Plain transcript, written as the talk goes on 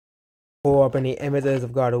pull up any images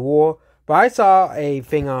of God of War, but I saw a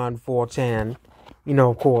thing on 4chan.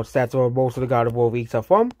 Of course, that's where most of the God of War leaks are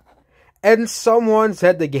from. And someone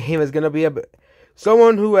said the game is gonna be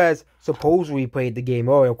someone who has supposedly played the game.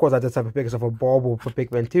 Oh, of course, I just have a picture of a bauble for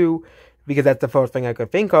Pikmin 2, because that's the first thing I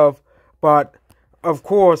could think of. But, of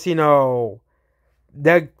course, the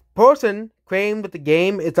person claimed that the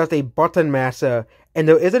game is just a button masher, and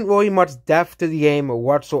there isn't really much depth to the game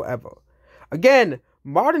whatsoever. Again,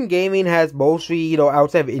 modern gaming has mostly,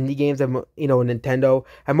 outside of indie games and, Nintendo,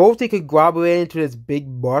 have mostly conglomerated into this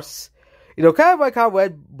big bus. Kind of like how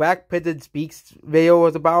Black Pigeon Speaks video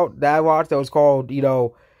was about, that I watched, that was called,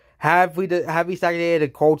 have we stagnated in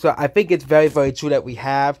culture? I think it's very, very true that we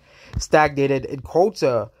have stagnated in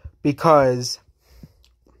culture, because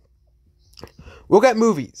look at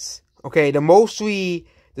movies, okay? Mostly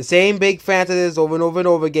the same big franchises over and over and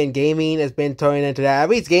over again. Gaming has been turning into that. At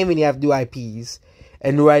least gaming, you have new IPs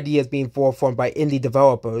and new ideas being forefront by indie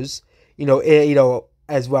developers,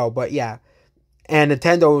 as well. But yeah, and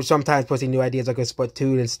Nintendo sometimes pushing new ideas like a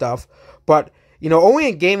Splatoon and stuff. But only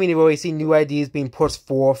in gaming you really see new ideas being pushed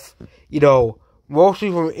forth.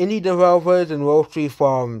 Mostly from indie developers and mostly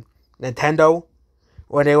from Nintendo,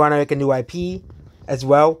 when they want to make a new IP as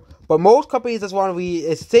well. But most companies just want to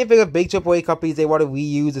it's the same thing with big AAA companies. They want to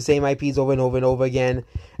reuse the same IPs over and over and over again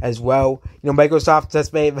as well. Microsoft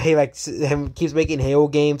just keeps making Halo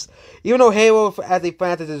games, even though Halo as a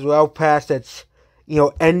franchise is well past its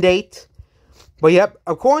end date. But yep,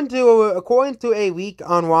 according to a leak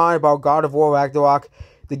online about God of War Ragnarok,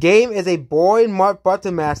 the game is a boring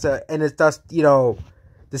button master, and it's just the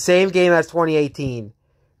same game as 2018,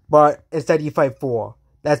 but instead you fight 4.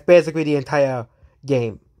 That's basically the entire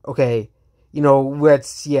game. Okay,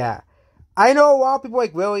 yeah. I know a lot of people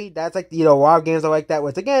really, that's a lot of games are like that,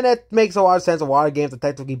 which again, that makes a lot of sense. A lot of games are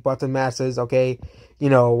technically button masters, okay? A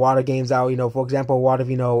lot of games out, for example, a lot of,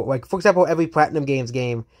 for example, every Platinum Games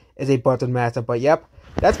game is a button master. But yep,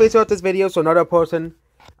 that's basically what this video. So another person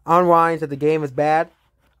online said the game is bad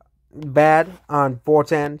on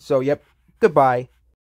 4chan. So yep, goodbye.